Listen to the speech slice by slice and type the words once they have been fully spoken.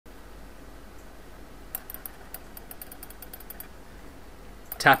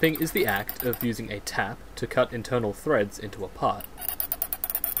Tapping is the act of using a tap to cut internal threads into a part.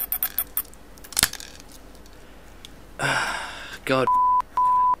 God.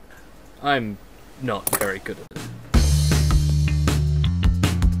 I'm not very good at it.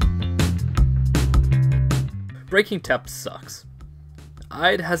 Breaking taps sucks.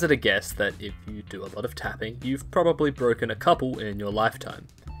 I'd hazard a guess that if you do a lot of tapping, you've probably broken a couple in your lifetime.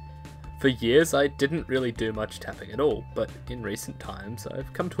 For years I didn't really do much tapping at all, but in recent times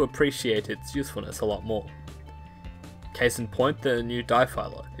I've come to appreciate its usefulness a lot more. Case in point, the new die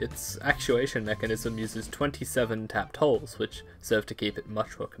filer. Its actuation mechanism uses 27 tapped holes, which serve to keep it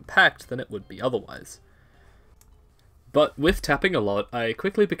much more compact than it would be otherwise. But with tapping a lot, I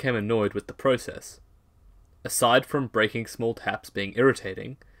quickly became annoyed with the process. Aside from breaking small taps being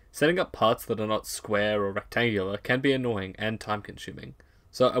irritating, setting up parts that are not square or rectangular can be annoying and time-consuming,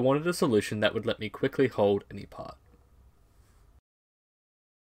 so I wanted a solution that would let me quickly hold any part.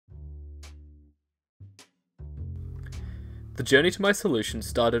 The journey to my solution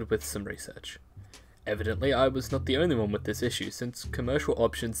started with some research. Evidently, I was not the only one with this issue, since commercial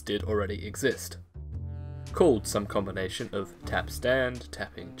options did already exist. Called some combination of tap stand,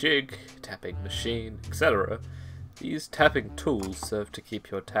 tapping jig, tapping machine, etc., these tapping tools serve to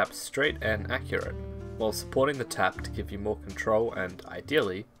keep your taps straight and accurate, while supporting the tap to give you more control and,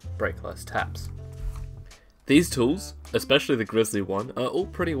 ideally, break less taps. These tools, especially the Grizzly one, are all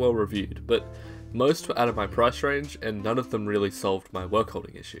pretty well reviewed, but most were out of my price range and none of them really solved my work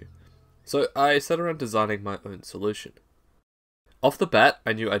holding issue. So I set around designing my own solution. Off the bat,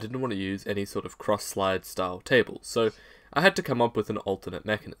 I knew I didn't want to use any sort of cross-slide style table, so I had to come up with an alternate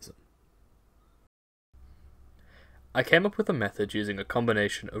mechanism. I came up with a method using a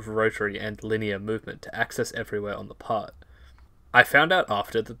combination of rotary and linear movement to access everywhere on the part. I found out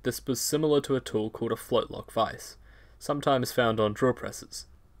after that this was similar to a tool called a float lock vise, sometimes found on drill presses.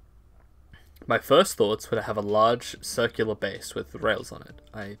 My first thoughts were to have a large circular base with rails on it.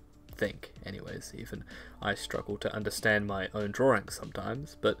 I think, anyways, even I struggle to understand my own drawings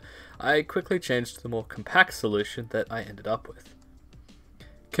sometimes, but I quickly changed to the more compact solution that I ended up with.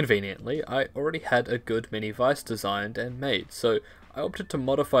 Conveniently, I already had a good mini vise designed and made, so I opted to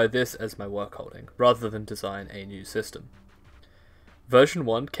modify this as my work holding, rather than design a new system. Version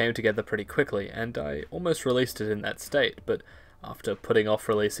 1 came together pretty quickly, and I almost released it in that state, but after putting off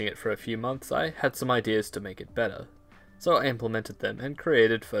releasing it for a few months, I had some ideas to make it better, so I implemented them and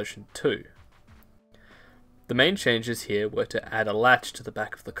created version 2. The main changes here were to add a latch to the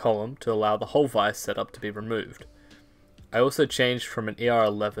back of the column to allow the whole vise setup to be removed. I also changed from an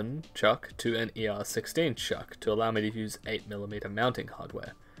ER11 chuck to an ER16 chuck to allow me to use 8mm mounting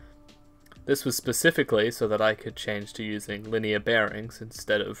hardware. This was specifically so that I could change to using linear bearings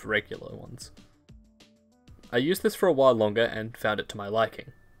instead of regular ones. I used this for a while longer and found it to my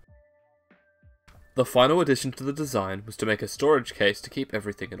liking. The final addition to the design was to make a storage case to keep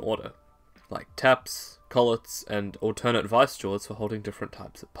everything in order, like taps, collets, and alternate vice jaws for holding different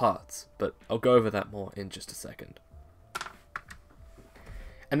types of parts, but I'll go over that more in just a second.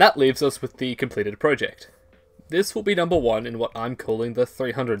 And that leaves us with the completed project. This will be number 1 in what I'm calling the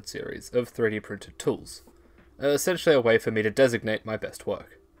 300 series of 3D printed tools, essentially a way for me to designate my best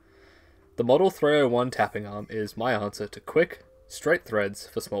work. The Model 301 tapping arm is my answer to quick, straight threads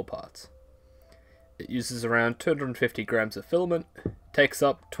for small parts. It uses around 250 grams of filament, takes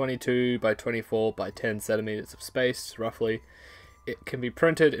up 22 by 24 by 10 centimeters of space, roughly. It can be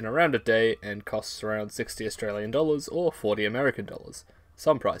printed in around a day and costs around 60 Australian dollars or 40 American dollars.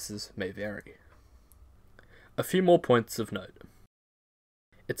 Some prices may vary. A few more points of note.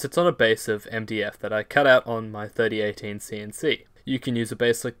 It sits on a base of MDF that I cut out on my 3018 CNC. You can use a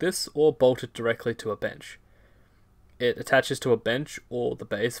base like this or bolt it directly to a bench. It attaches to a bench or the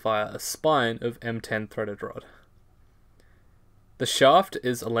base via a spine of M10 threaded rod. The shaft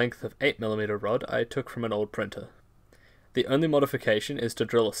is a length of 8mm rod I took from an old printer. The only modification is to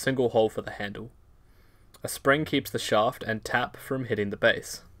drill a single hole for the handle. A spring keeps the shaft and tap from hitting the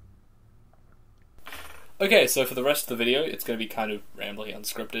base. Okay, so for the rest of the video, it's going to be kind of rambly,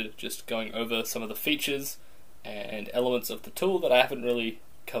 unscripted, just going over some of the features and elements of the tool that I haven't really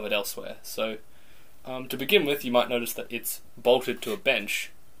covered elsewhere. So, to begin with, you might notice that it's bolted to a bench.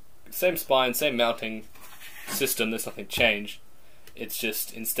 Same spine, same mounting system, there's nothing changed. It's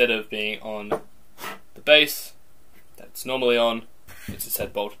just, instead of being on the base that's normally on, it's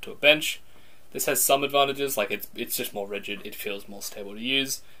instead bolted to a bench. This has some advantages, like it's just more rigid, it feels more stable to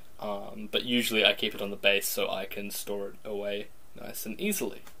use, but usually I keep it on the base so I can store it away nice and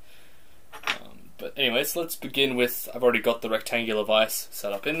easily. But anyways, let's begin with, I've already got the rectangular vise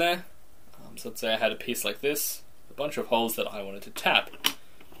set up in there. So let's say I had a piece like this, a bunch of holes that I wanted to tap.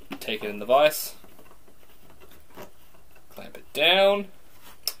 take it in the vise, clamp it down,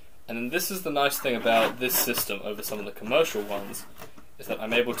 and then this is the nice thing about this system over some of the commercial ones, is that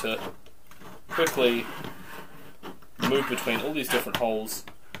I'm able to quickly move between all these different holes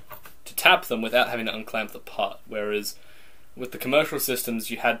to tap them without having to unclamp the part, whereas with the commercial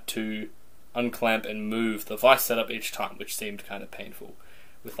systems you had to unclamp and move the vice setup each time, which seemed kind of painful.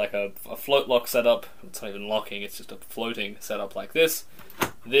 With like a float lock setup, it's not even locking, it's just a floating setup like this,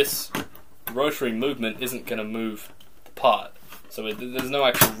 this rotary movement isn't going to move the part, so there's no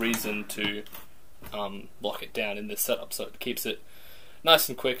actual reason to lock it down in this setup, so it keeps it nice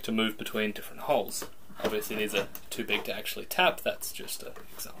and quick to move between different holes. Obviously these are too big to actually tap, that's just an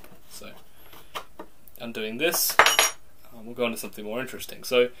example. So, undoing this, we'll go on to something more interesting.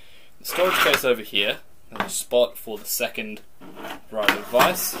 So, the storage case over here, there's a spot for the second variety of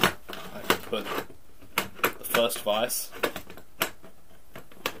vice. I can put the first vice.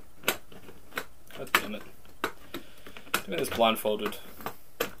 God damn it. Doing this blindfolded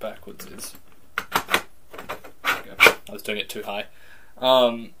backwards is... There we go. I was doing it too high.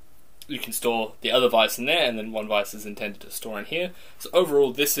 You can store the other vice in there, and then one vice is intended to store in here. So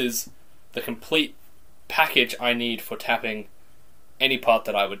overall, this is the complete package I need for tapping any part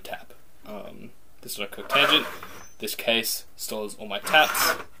that I would tap. This is a quick tangent. This case stores all my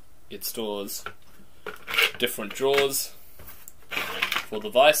taps. It stores different drawers for the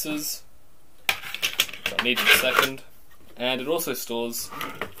vices, which I need in a second. And it also stores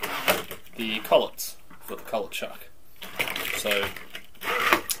the collets for the collet chuck. So,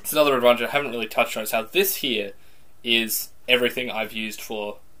 it's another advantage I haven't really touched on, is how this here is everything I've used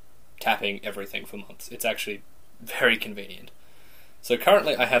for tapping everything for months. It's actually very convenient. So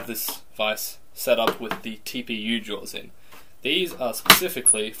currently I have this vice set up with the TPU jaws in. These are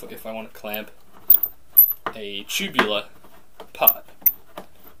specifically for if I want to clamp a tubular part.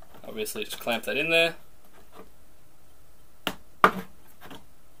 Obviously just clamp that in there.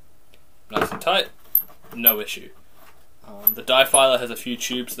 Nice and tight, no issue. The die filer has a few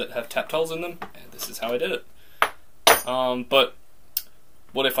tubes that have tapped holes in them, and this is how I did it. But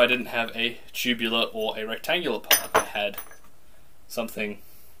what if I didn't have a tubular or a rectangular part? I had something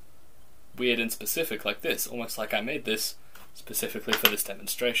weird and specific like this, almost like I made this specifically for this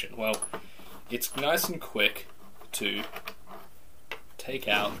demonstration. Well, it's nice and quick to take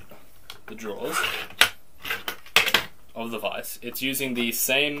out the drawers of the vise. It's using the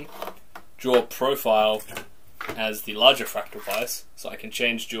same drawer profile as the larger fractal vise, so I can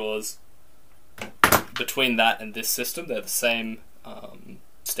change jaws between that and this system. They're the same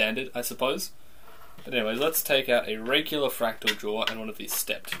standard, I suppose. But anyways, let's take out a regular fractal jaw and one of these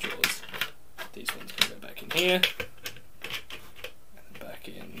stepped jaws. These ones can go back in here, and then back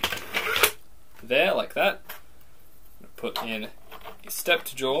in there, like that. Put in a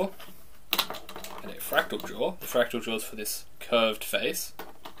stepped jaw and a fractal jaw. The fractal jaw is for this curved face,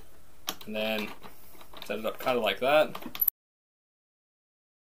 and then set it up kind of like that.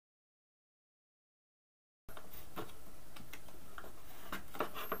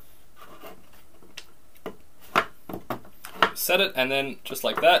 Set it, and then just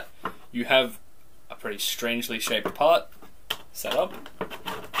like that, you have a pretty strangely shaped part set up.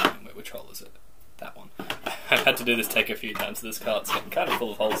 Wait, which hole is it? That one. I've had to do this take a few times. This cart's getting kind of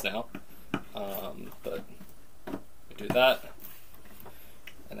full of holes now. But we do that,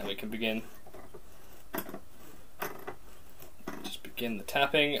 and then we can begin the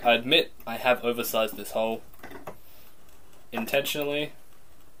tapping. I admit I have oversized this hole intentionally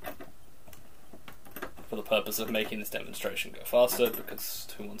for the purpose of making this demonstration go faster, because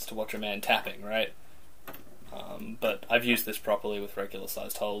who wants to watch a man tapping, right? But I've used this properly with regular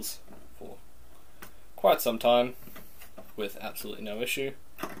sized holes for quite some time with absolutely no issue.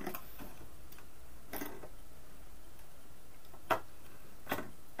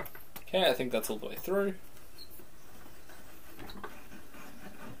 Okay, I think that's all the way through.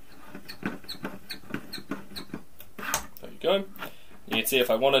 There you go. You can see if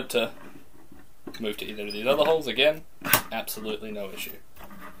I wanted to move to either of these other holes, again, absolutely no issue.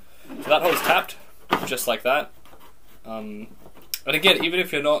 So that hole's tapped, just like that. And again, even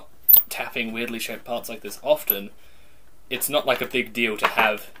if you're not tapping weirdly shaped parts like this often, it's not like a big deal to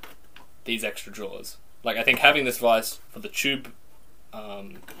have these extra drawers. Like, I think having this vise for the tube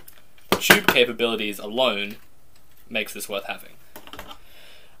capabilities alone makes this worth having.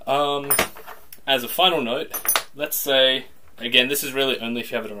 As a final note, let's say, again, this is really only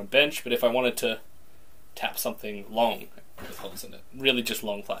if you have it on a bench, but if I wanted to tap something long with holes in it, really just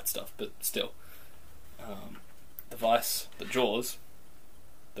long flat stuff, but still, the vise, the jaws,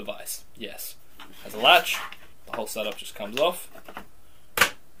 the vise, yes, has a latch, the whole setup just comes off,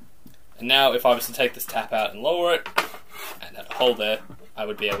 And now if I was to take this tap out and lower it, and have a hole there, I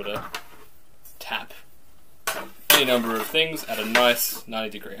would be able to tap any number of things at a nice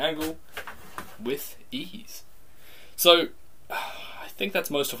 90-degree angle with ease. So, I think that's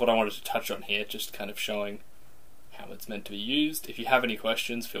most of what I wanted to touch on here, just kind of showing how it's meant to be used. If you have any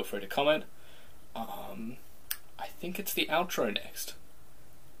questions, feel free to comment. I think it's the outro next.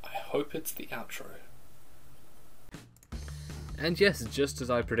 I hope it's the outro. And yes, just as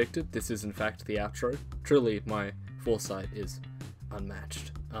I predicted, this is in fact the outro. Truly, my foresight is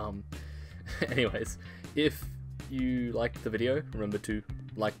unmatched. Anyways, if you liked the video, remember to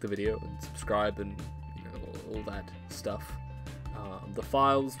like the video and subscribe and all that stuff. The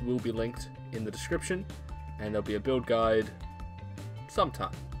files will be linked in the description, and there'll be a build guide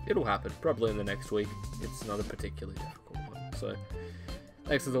sometime. It'll happen, probably in the next week. It's not a particularly difficult one. So,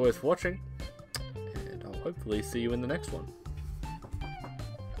 thanks as always for watching, and I'll hopefully see you in the next one.